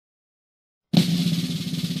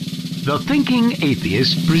The Thinking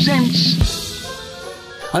Atheist presents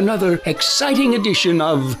another exciting edition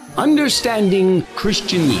of Understanding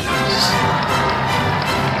Christianese.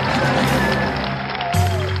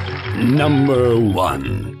 Number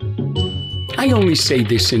 1. I only say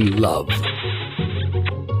this in love.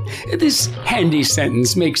 This handy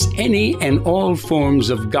sentence makes any and all forms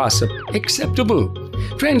of gossip acceptable,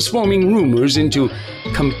 transforming rumors into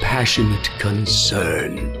compassionate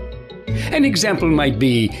concern. An example might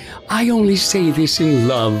be, I only say this in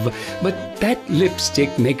love, but that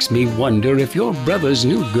lipstick makes me wonder if your brother's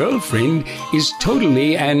new girlfriend is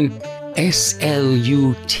totally an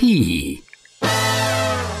SLUT.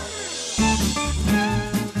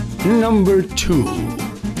 Number 2.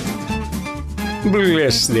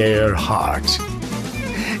 Bless their heart.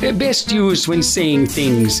 Best used when saying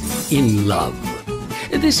things in love.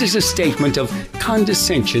 This is a statement of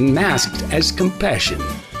condescension masked as compassion,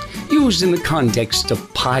 used in the context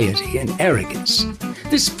of piety and arrogance.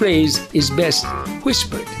 This phrase is best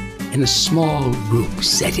whispered in a small group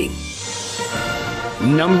setting.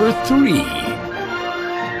 Number 3.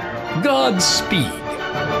 Godspeed.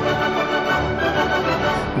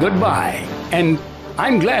 Goodbye, and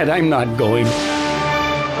I'm glad I'm not going.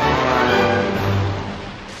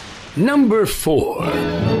 Number 4.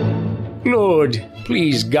 Lord,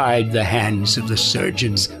 please guide the hands of the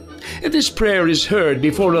surgeons. This prayer is heard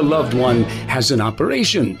before a loved one has an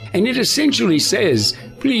operation, and it essentially says,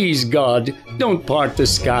 please God, don't part the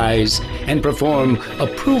skies and perform a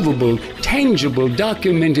provable, tangible,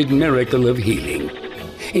 documented miracle of healing.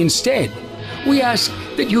 Instead, we ask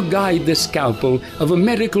that you guide the scalpel of a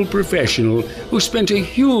medical professional who spent a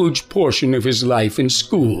huge portion of his life in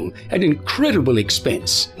school at incredible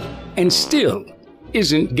expense and still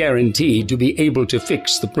isn't guaranteed to be able to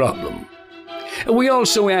fix the problem. We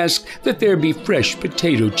also ask that there be fresh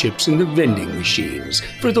potato chips in the vending machines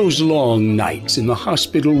for those long nights in the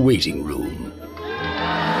hospital waiting room.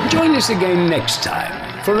 Join us again next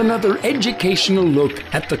time for another educational look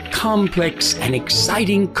at the complex and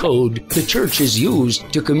exciting code the Church has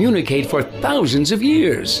used to communicate for thousands of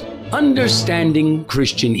years. Understanding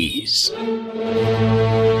Christianese.